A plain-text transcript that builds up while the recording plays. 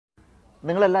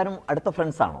നിങ്ങളെല്ലാവരും അടുത്ത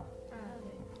ഫ്രണ്ട്സാണോ?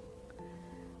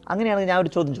 അങ്ങനെയാണെങ്കിൽ ഞാൻ ഒരു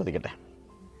ചോദ്യം ചോദിക്കട്ടെ.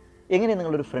 എങ്ങനെയാണ്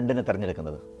നിങ്ങളൊരു ഫ്രണ്ടിനെ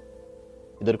തിരഞ്ഞെടുക്കുന്നത്?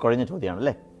 ഇതൊരു കുഴഞ്ഞ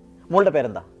ചോദ്യമാണല്ലേ. മോളുടെ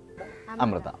പേരെന്താ?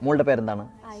 അമൃത. മോളുടെ പേരെന്താണ്?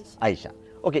 ഐഷ.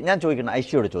 ഓക്കെ, ഞാൻ ചോദിക്കണം,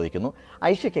 ഐഷയോട് ചോദിക്കുന്നു,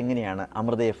 ഐഷയ്ക്ക് എങ്ങനെയാണ്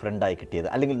അമൃതയെ ഫ്രണ്ടായി കിട്ടിയത്,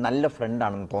 അല്ലെങ്കിൽ നല്ല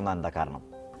ഫ്രണ്ടാണെന്ന് തോന്നാൻ എന്താ കാരണം?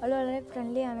 അവൾ വളരെ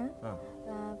ഫ്രണ്ട്ലിയാണ്,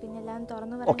 പിന്നെ എല്ലാം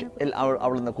തുറന്നു ഓക്കെ,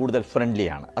 അവൾ കൂടുതൽ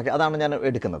ഫ്രണ്ട്ലിയാണ്. ഓക്കെ, അതാണ് ഞാൻ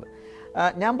എടുക്കുന്നത്.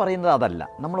 ഞാൻ പറയുന്നത് അതല്ല.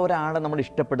 നമ്മൾ ഒരാളെ നമ്മൾ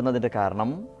ഇഷ്ടപ്പെടുന്നതിൻ്റെ കാരണം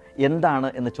എന്താണ്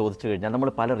എന്ന് ചോദിച്ചു കഴിഞ്ഞാൽ നമ്മൾ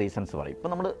പല റീസൺസ് പറയും.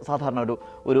 ഇപ്പോൾ നമ്മൾ സാധാരണ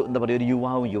ഒരു എന്താ പറയുക, ഒരു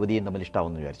യുവാവും യുവതിയും തമ്മിൽ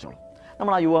ഇഷ്ടമാവുമെന്ന് വിചാരിച്ചോളൂ.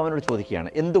 നമ്മൾ ആ യുവാവിനോട് ചോദിക്കുകയാണ്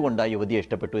എന്തുകൊണ്ട് ആ യുവതിയെ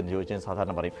ഇഷ്ടപ്പെട്ടു എന്ന് ചോദിച്ചാൽ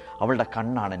സാധാരണ പറയും അവളുടെ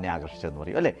കണ്ണാണ് എന്നെ ആകർഷിച്ചതെന്ന്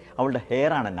പറയും, അല്ലേ, അവളുടെ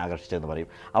ഹെയറാണ് എന്നെ ആകർഷിച്ചതെന്ന് പറയും,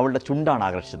 അവളുടെ ചുണ്ടാണ്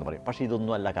ആകർഷിച്ചതെന്ന് പറയും. പക്ഷേ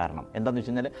ഇതൊന്നും അല്ല കാരണം. എന്താണെന്ന്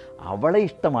വെച്ച് കഴിഞ്ഞാൽ അവളെ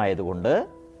ഇഷ്ടമായതുകൊണ്ട്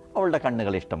അവളുടെ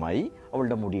കണ്ണുകൾ ഇഷ്ടമായി,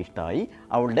 അവളുടെ മുടി ഇഷ്ടമായി,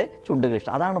 അവളുടെ ചുണ്ടുകൾ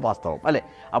ഇഷ്ടം. അതാണ് വാസ്തവം, അല്ലേ.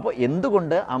 അപ്പോൾ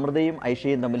എന്തുകൊണ്ട് അമൃതയും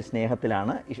ഐഷയും തമ്മിൽ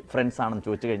സ്നേഹത്തിലാണ്, ഫ്രണ്ട്സ് ആണെന്ന്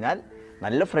ചോദിച്ചു കഴിഞ്ഞാൽ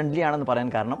നല്ല ഫ്രണ്ട്ലി ആണെന്ന് പറയാൻ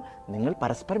കാരണം നിങ്ങൾ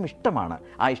പരസ്പരം ഇഷ്ടമാണ്.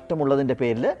 ആ ഇഷ്ടമുള്ളതിൻ്റെ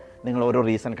പേരിൽ നിങ്ങൾ ഓരോ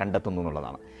റീസൺ കണ്ടെത്തുന്നു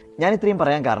എന്നുള്ളതാണ്. ഞാൻ ഇത്രയും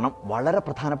പറയാൻ കാരണം വളരെ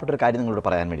പ്രധാനപ്പെട്ട ഒരു കാര്യം നിങ്ങളോട്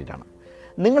പറയാൻ വേണ്ടിയിട്ടാണ്.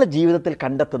 നിങ്ങളുടെ ജീവിതത്തിൽ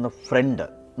കണ്ടെത്തുന്ന ഫ്രണ്ട്,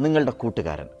 നിങ്ങളുടെ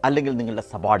കൂട്ടുകാരൻ, അല്ലെങ്കിൽ നിങ്ങളുടെ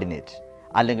സബോർഡിനേറ്റ്,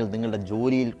 അല്ലെങ്കിൽ നിങ്ങളുടെ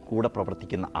ജോലിയിൽ കൂടെ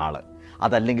പ്രവർത്തിക്കുന്ന ആൾ,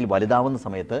 അതല്ലെങ്കിൽ വലുതാവുന്ന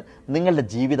സമയത്ത് നിങ്ങളുടെ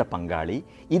ജീവിത പങ്കാളി,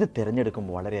 ഇത്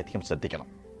തിരഞ്ഞെടുക്കുമ്പോൾ വളരെയധികം ശ്രദ്ധിക്കണം.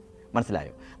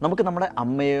 മനസ്സിലായോ? നമുക്ക് നമ്മുടെ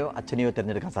അമ്മയോ അച്ഛനെയോ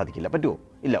തിരഞ്ഞെടുക്കാൻ സാധിക്കില്ല, പറ്റുമോ?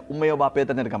 ഇല്ല. ഉമ്മയോ ബാപ്പയോ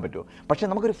തിരഞ്ഞെടുക്കാൻ പറ്റുമോ? പക്ഷേ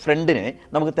നമുക്കൊരു ഫ്രണ്ടിനെ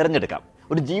നമുക്ക് തിരഞ്ഞെടുക്കാം,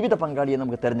 ഒരു ജീവിത പങ്കാളിയെ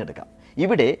നമുക്ക് തിരഞ്ഞെടുക്കാം.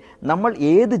 ഇവിടെ നമ്മൾ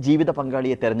ഏത് ജീവിത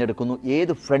പങ്കാളിയെ തിരഞ്ഞെടുക്കുന്നു,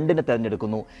 ഏത് ഫ്രണ്ടിനെ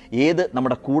തിരഞ്ഞെടുക്കുന്നു, ഏത്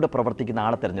നമ്മുടെ കൂടെ പ്രവർത്തിക്കുന്ന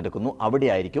ആളെ തിരഞ്ഞെടുക്കുന്നു,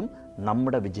 അവിടെയായിരിക്കും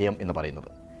നമ്മുടെ വിജയം എന്ന് പറയുന്നത്.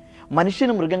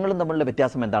 മനുഷ്യനും മൃഗങ്ങളും തമ്മിലുള്ള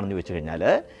വ്യത്യാസം എന്താണെന്ന് ചോദിച്ചു കഴിഞ്ഞാൽ,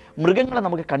 മൃഗങ്ങളെ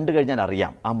നമുക്ക് കണ്ടു കഴിഞ്ഞാൽ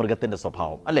അറിയാം ആ മൃഗത്തിൻ്റെ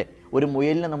സ്വഭാവം, അല്ലേ. ഒരു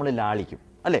മുയലിനെ നമ്മൾ ലാളിക്കും,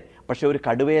 അല്ലേ. പക്ഷേ ഒരു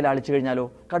കടുവയെ ലാളിച്ചു കഴിഞ്ഞാലോ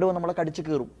കടുവ നമ്മളെ കടിച്ചു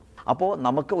കീറും. അപ്പോൾ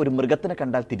നമുക്ക് ഒരു മൃഗത്തിനെ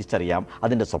കണ്ടാൽ തിരിച്ചറിയാം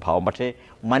അതിൻ്റെ സ്വഭാവം, പക്ഷേ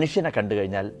മനുഷ്യനെ കണ്ടു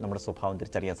കഴിഞ്ഞാൽ നമ്മുടെ സ്വഭാവം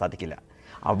തിരിച്ചറിയാൻ സാധിക്കില്ല.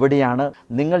 അവിടെയാണ്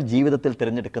നിങ്ങൾ ജീവിതത്തിൽ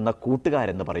തിരഞ്ഞെടുക്കുന്ന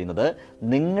കൂട്ടുകാരെന്ന് പറയുന്നത്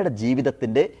നിങ്ങളുടെ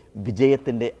ജീവിതത്തിൻ്റെ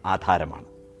വിജയത്തിൻ്റെ ആധാരമാണ്.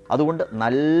 അതുകൊണ്ട്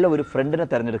നല്ല ഒരു ഫ്രണ്ടിനെ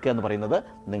തിരഞ്ഞെടുക്കുക എന്ന് പറയുന്നത്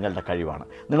നിങ്ങളുടെ കഴിവാണ്.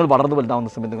 നിങ്ങൾ വളർന്നു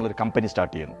വലുതാവുന്ന സമയത്ത് നിങ്ങളൊരു കമ്പനി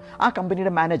സ്റ്റാർട്ട് ചെയ്യുന്നു. ആ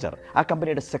കമ്പനിയുടെ മാനേജർ, ആ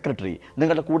കമ്പനിയുടെ സെക്രട്ടറി,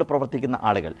 നിങ്ങളുടെ കൂടെ പ്രവർത്തിക്കുന്ന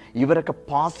ആളുകൾ, ഇവരൊക്കെ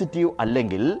പോസിറ്റീവ്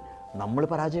അല്ലെങ്കിൽ നമ്മൾ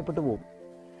പരാജയപ്പെട്ടു പോകും.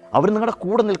 അവർ നിങ്ങളുടെ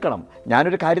കൂടെ നിൽക്കണം.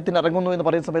 ഞാനൊരു കാര്യത്തിന് ഇറങ്ങുന്നു എന്ന്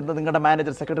പറയുന്ന സമയത്ത് നിങ്ങളുടെ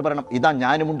മാനേജർ, സെക്രട്ടറി പറയണം ഇതാ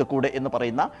ഞാനുമുണ്ട് കൂടെ എന്ന്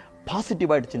പറയുന്ന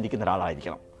പോസിറ്റീവായിട്ട് ചിന്തിക്കുന്ന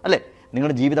ഒരാളായിരിക്കണം, അല്ലേ.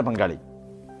 നിങ്ങളുടെ ജീവിത പങ്കാളി,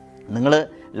 നിങ്ങൾ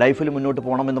ലൈഫിൽ മുന്നോട്ട്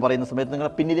പോകണമെന്ന് പറയുന്ന സമയത്ത്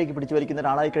നിങ്ങളെ പിന്നിലേക്ക് പിടിച്ചു വലിക്കുന്ന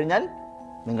ഒരാളായി കഴിഞ്ഞാൽ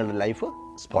നിങ്ങളുടെ ലൈഫ്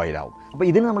സ്പോയിലാവും. അപ്പോൾ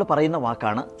ഇതിന് നമ്മൾ പറയുന്ന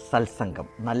വാക്കാണ് സത്സംഗം,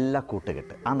 നല്ല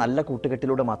കൂട്ടുകെട്ട്. ആ നല്ല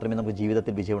കൂട്ടുകെട്ടിലൂടെ മാത്രമേ നമുക്ക്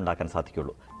ജീവിതത്തിൽ വിജയം ഉണ്ടാക്കാൻ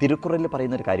സാധിക്കുകയുള്ളൂ. തിരുക്കുറളിൽ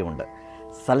പറയുന്നൊരു കാര്യമുണ്ട്,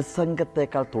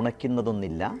 സത്സംഗത്തേക്കാൾ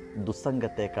തുണയ്ക്കുന്നതൊന്നില്ല,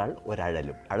 ദുസ്സംഗത്തേക്കാൾ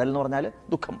ഒരഴലും. അഴൽ എന്ന് പറഞ്ഞാൽ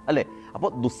ദുഃഖം, അല്ലേ.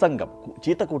 അപ്പോൾ ദുസ്സംഗം,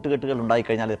 ചീത്ത കൂട്ടുകെട്ടുകൾ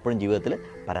ഉണ്ടായിക്കഴിഞ്ഞാൽ എപ്പോഴും ജീവിതത്തിൽ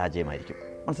പരാജയമായിരിക്കും.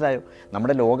 മനസ്സിലായോ?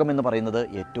 നമ്മുടെ ലോകം എന്ന് പറയുന്നത്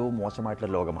ഏറ്റവും മോശമായിട്ടുള്ള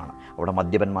ലോകമാണ്. അവിടെ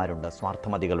മദ്യപന്മാരുണ്ട്,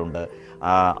 സ്വാർത്ഥമതികളുണ്ട്,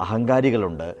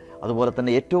 അഹങ്കാരികളുണ്ട്, അതുപോലെ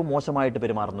തന്നെ ഏറ്റവും മോശമായിട്ട്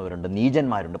പെരുമാറുന്നവരുണ്ട്,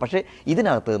 നീചന്മാരുണ്ട്. പക്ഷേ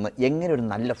ഇതിനകത്ത് നിന്ന് എങ്ങനെ ഒരു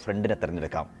നല്ല ഫ്രണ്ടിനെ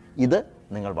തിരഞ്ഞെടുക്കാം, ഇത്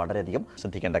നിങ്ങൾ വളരെയധികം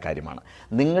ശ്രദ്ധിക്കേണ്ട കാര്യമാണ്.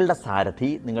 നിങ്ങളുടെ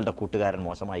സാരഥി, നിങ്ങളുടെ കൂട്ടുകാരൻ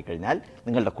മോശമായി കഴിഞ്ഞാൽ,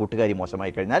 നിങ്ങളുടെ കൂട്ടുകാരി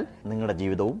മോശമായി കഴിഞ്ഞാൽ നിങ്ങളുടെ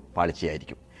ജീവിതവും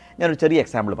പാളിച്ചയായിരിക്കും. ഞാനൊരു ചെറിയ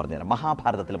എക്സാമ്പിൾ പറഞ്ഞുതരാം.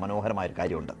 മഹാഭാരതത്തിൽ മനോഹരമായൊരു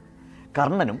കാര്യമുണ്ട്.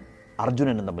 കർണനും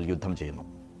അർജുനനും തമ്മിൽ യുദ്ധം ചെയ്യുന്നു.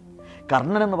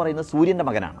 കർണൻ എന്ന് പറയുന്നത് സൂര്യൻ്റെ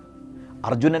മകനാണ്,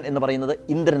 അർജുനൻ എന്ന് പറയുന്നത്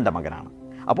ഇന്ദ്രൻ്റെ മകനാണ്.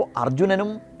 അപ്പോൾ അർജുനനും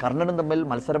കർണനും തമ്മിൽ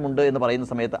മത്സരമുണ്ട് എന്ന് പറയുന്ന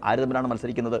സമയത്ത് ആര് തമ്മിലാണ്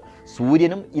മത്സരിക്കുന്നത്?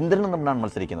 സൂര്യനും ഇന്ദ്രനും തമ്മിലാണ്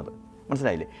മത്സരിക്കുന്നത്.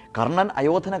 മനസ്സിലായില്ലേ? കർണൻ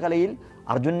അയോധന കലയിൽ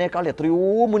അർജുനേക്കാൾ എത്രയോ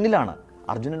മുന്നിലാണ്,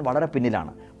 അർജുനൻ വളരെ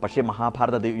പിന്നിലാണ്. പക്ഷേ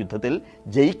മഹാഭാരത യുദ്ധത്തിൽ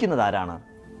ജയിക്കുന്നത് ആരാണ്?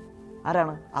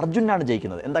 അർജുനാണ്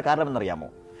ജയിക്കുന്നത്. എന്താ കാരണം എന്നറിയാമോ?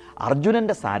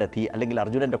 അർജുനൻ്റെ സാരഥി അല്ലെങ്കിൽ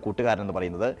അർജുനൻ്റെ കൂട്ടുകാരൻ എന്ന്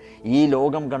പറയുന്നത് ഈ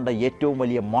ലോകം കണ്ട ഏറ്റവും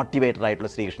വലിയ മോട്ടിവേറ്റർ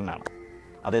ആയിട്ടുള്ള ശ്രീകൃഷ്ണനാണ്.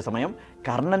 അതേസമയം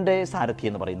കർണൻ്റെ സാരഥി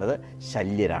എന്ന് പറയുന്നത്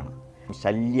ശല്യരാണ്.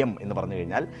 ശല്യം എന്ന് പറഞ്ഞു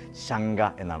കഴിഞ്ഞാൽ ശങ്ക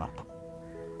എന്നാണ് അർത്ഥം,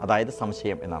 അതായത്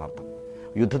സംശയം എന്നാണ് അർത്ഥം.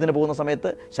 യുദ്ധത്തിന് പോകുന്ന സമയത്ത്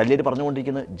ശല്യർ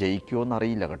പറഞ്ഞുകൊണ്ടിരിക്കുന്നത് ജയിക്കുമോ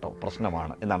എന്നറിയില്ല കേട്ടോ,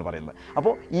 പ്രശ്നമാണ് എന്നാണ് പറയുന്നത്.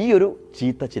 അപ്പോൾ ഈ ഒരു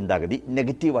ചീത്ത ചിന്താഗതി,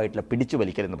 നെഗറ്റീവായിട്ടുള്ള പിടിച്ചു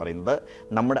വലിക്കൽ എന്ന് പറയുന്നത്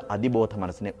നമ്മുടെ അതിബോധ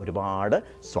മനസ്സിനെ ഒരുപാട്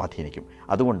സ്വാധീനിക്കും.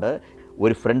 അതുകൊണ്ട്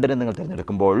ഒരു ഫ്രണ്ടിനെ നിങ്ങൾ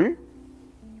തിരഞ്ഞെടുക്കുമ്പോൾ,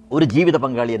 ഒരു ജീവിത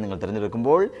പങ്കാളിയെ നിങ്ങൾ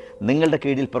തിരഞ്ഞെടുക്കുമ്പോൾ, നിങ്ങളുടെ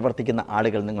കീഴിൽ പ്രവർത്തിക്കുന്ന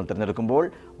ആളുകൾ നിങ്ങൾ തിരഞ്ഞെടുക്കുമ്പോൾ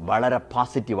വളരെ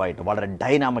പോസിറ്റീവായിട്ട്, വളരെ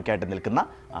ഡൈനാമിക്കായിട്ട് നിൽക്കുന്ന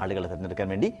ആളുകളെ തിരഞ്ഞെടുക്കാൻ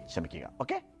വേണ്ടി ശ്രമിക്കുക.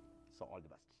 Okay, so all the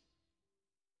best.